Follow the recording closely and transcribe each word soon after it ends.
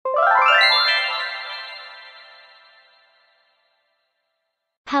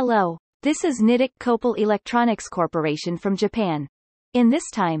Hello, this is NIDEC Electronics Corporation from Japan. In this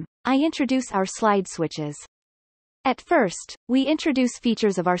time, I introduce our slide switches. At first, we introduce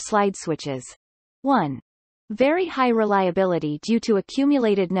features of our slide switches. 1. Very high reliability due to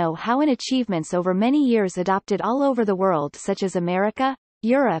accumulated know-how and achievements over many years adopted all over the world such as America,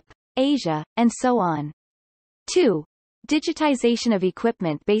 Europe, Asia, and so on. 2. Digitization of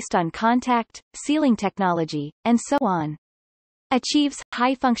equipment based on contact, sealing technology, and so on. Achieves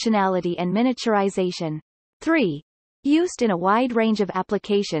high functionality and miniaturization. 3. Used in a wide range of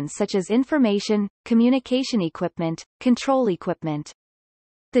applications such as information, communication equipment, control equipment.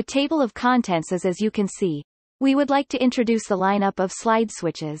 The table of contents is as you can see. We would like to introduce the lineup of slide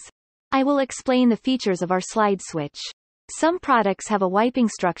switches. I will explain the features of our slide switch. Some products have a wiping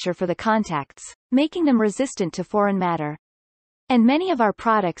structure for the contacts, making them resistant to foreign matter. And many of our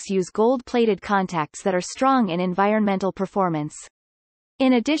products use gold-plated contacts that are strong in environmental performance.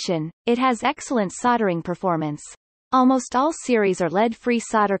 In addition, it has excellent soldering performance. Almost all series are lead-free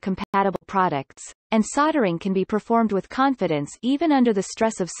solder-compatible products, and soldering can be performed with confidence even under the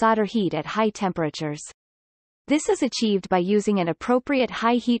stress of solder heat at high temperatures. This is achieved by using an appropriate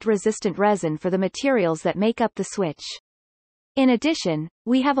high heat-resistant resin for the materials that make up the switch. In addition,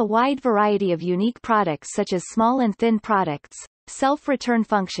 we have a wide variety of unique products such as small and thin products, self-return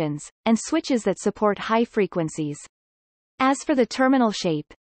functions, and switches that support high frequencies. As for the terminal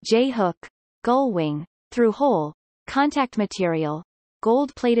shape, J-hook, gull-wing, through-hole, contact material,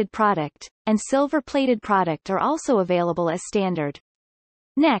 gold-plated product, and silver-plated product are also available as standard.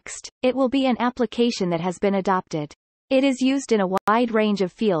 Next, it will be an application that has been adopted. It is used in a wide range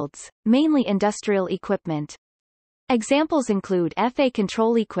of fields, mainly industrial equipment. Examples include FA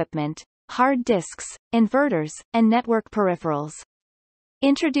control equipment, hard disks, inverters, and network peripherals.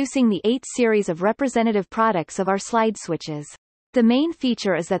 Introducing the 8 series of representative products of our slide switches. The main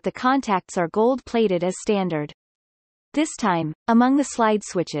feature is that the contacts are gold-plated as standard. This time, among the slide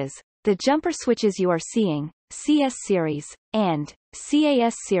switches, the jumper switches you are seeing, CS Series, and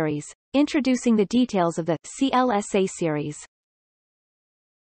CAS Series, introducing the details of the CLSA Series.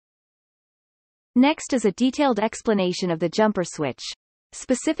 Next is a detailed explanation of the jumper switch.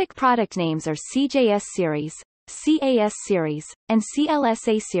 Specific product names are CJS Series, CAS Series, and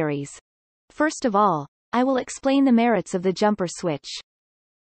CLSA Series. First of all, I will explain the merits of the jumper switch.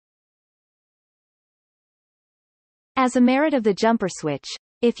 As a merit of the jumper switch,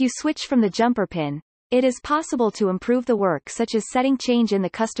 if you switch from the jumper pin, it is possible to improve the work such as setting change in the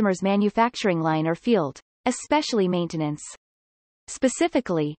customer's manufacturing line or field, especially maintenance.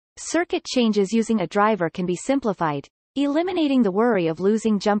 Specifically, circuit changes using a driver can be simplified, eliminating the worry of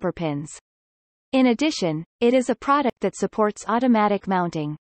losing jumper pins. In addition, it is a product that supports automatic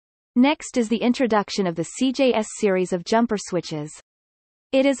mounting. Next is the introduction of the CJS series of jumper switches.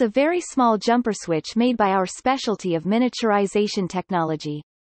 It is a very small jumper switch made by our specialty of miniaturization technology.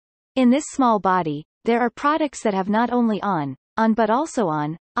 In this small body, there are products that have not only on but also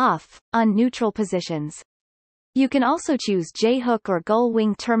on neutral positions. You can also choose J-hook or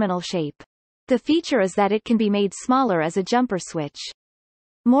gull-wing terminal shape. The feature is that it can be made smaller as a jumper switch.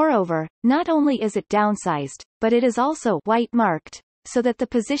 Moreover, not only is it downsized, but it is also white marked, so that the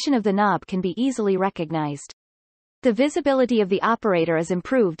position of the knob can be easily recognized. The visibility of the operator is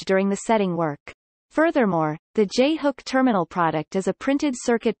improved during the setting work. Furthermore, the J-hook terminal product is a printed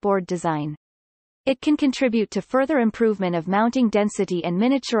circuit board design. It can contribute to further improvement of mounting density and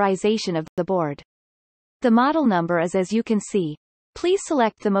miniaturization of the board. The model number is as you can see. Please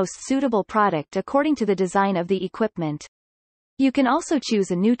select the most suitable product according to the design of the equipment. You can also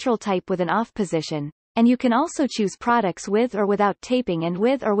choose a neutral type with an off position, and you can also choose products with or without taping and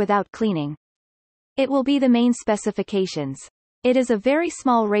with or without cleaning. It will be the main specifications. It is a very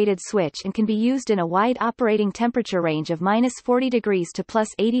small rated switch and can be used in a wide operating temperature range of -40 degrees to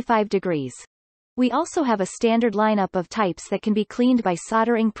 +85 degrees. We also have a standard lineup of types that can be cleaned by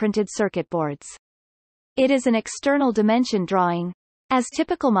soldering printed circuit boards. It is an external dimension drawing. As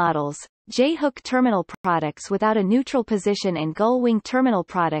typical models, J-hook terminal products without a neutral position and gull-wing terminal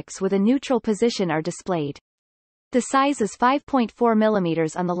products with a neutral position are displayed. The size is 5.4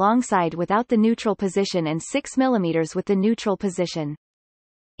 mm on the long side without the neutral position and 6 mm with the neutral position.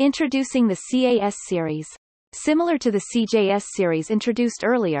 Introducing the CAS series. Similar to the CJS series introduced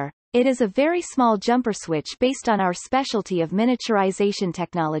earlier, it is a very small jumper switch based on our specialty of miniaturization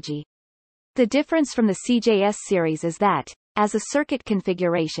technology. The difference from the CJS series is that, as a circuit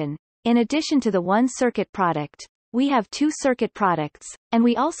configuration, in addition to the one circuit product, we have 2 circuit products, and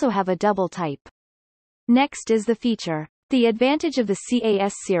we also have a double type. Next is the feature. The advantage of the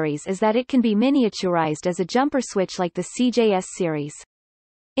CAS series is that it can be miniaturized as a jumper switch like the CJS series.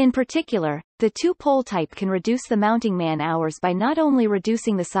 In particular, the two-pole type can reduce the mounting man-hours by not only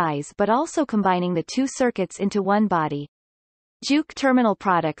reducing the size but also combining the two circuits into one body. Juke terminal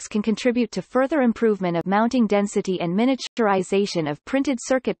products can contribute to further improvement of mounting density and miniaturization of printed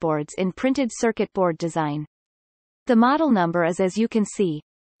circuit boards in printed circuit board design. The model number is as you can see.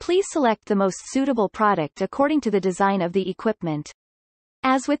 Please select the most suitable product according to the design of the equipment.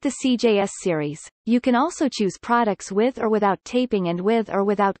 As with the CJS series, you can also choose products with or without taping and with or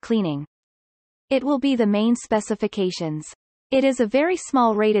without cleaning. It will be the main specifications. It is a very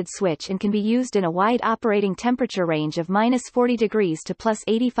small rated switch and can be used in a wide operating temperature range of -40 degrees to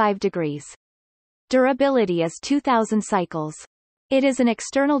 +85 degrees. Durability is 2000 cycles. It is an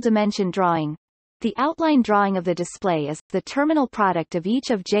external dimension drawing. The outline drawing of the display is the terminal product of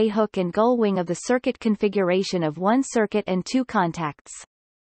each of J-hook and gull wing of the circuit configuration of one circuit and two contacts.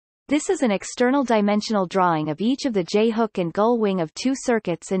 This is an external dimensional drawing of each of the J-hook and gull wing of two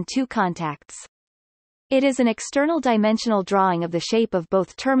circuits and two contacts. It is an external dimensional drawing of the shape of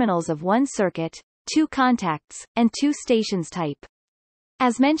both terminals of one circuit, two contacts, and two stations type.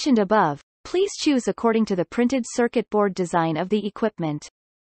 As mentioned above, please choose according to the printed circuit board design of the equipment.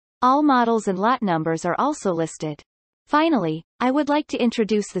 All models and lot numbers are also listed. Finally, I would like to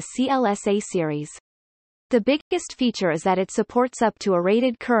introduce the CLSA series. The biggest feature is that it supports up to a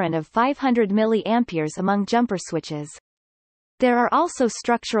rated current of 500 mA among jumper switches. There are also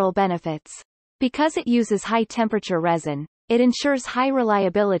structural benefits. Because it uses high-temperature resin, it ensures high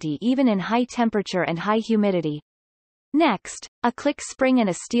reliability even in high temperature and high humidity. Next, a click spring and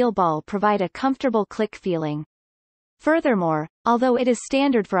a steel ball provide a comfortable click feeling. Furthermore, although it is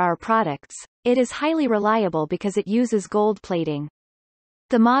standard for our products, it is highly reliable because it uses gold plating.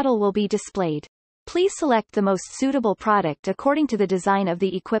 The model will be displayed. Please select the most suitable product according to the design of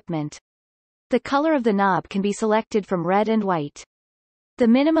the equipment. The color of the knob can be selected from red and white. The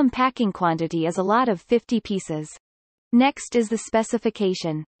minimum packing quantity is a lot of 50 pieces. Next is the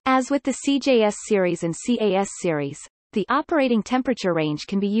specification. As with the CJS series and CAS series, the operating temperature range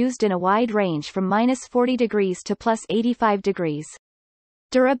can be used in a wide range from -40 degrees to +85 degrees.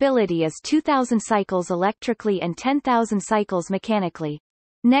 Durability is 2000 cycles electrically and 10,000 cycles mechanically.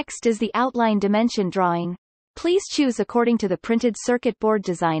 Next is the outline dimension drawing. Please choose according to the printed circuit board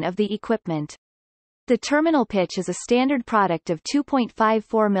design of the equipment. The terminal pitch is a standard product of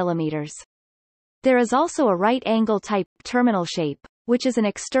 2.54 mm. There is also a right angle type terminal shape, which is an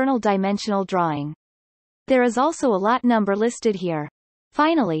external dimensional drawing. There is also a lot number listed here.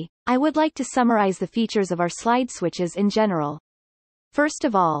 Finally, I would like to summarize the features of our slide switches in general. First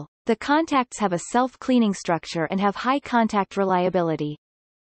of all, the contacts have a self-cleaning structure and have high contact reliability.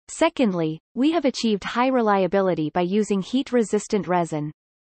 Secondly, we have achieved high reliability by using heat-resistant resin.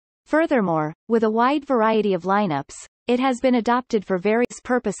 Furthermore, with a wide variety of lineups, it has been adopted for various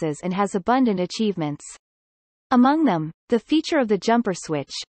purposes and has abundant achievements. Among them, the feature of the jumper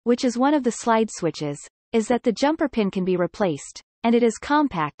switch, which is one of the slide switches, is that the jumper pin can be replaced, and it is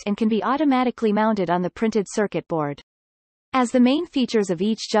compact and can be automatically mounted on the printed circuit board. As the main features of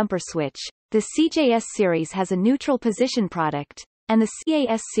each jumper switch, the CJS series has a neutral position product, and the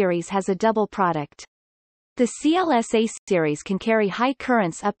CAS series has a double product. The CLSA series can carry high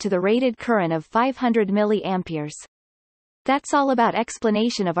currents up to the rated current of 500 mA. That's all about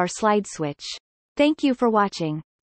explanation of our slide switch. Thank you for watching.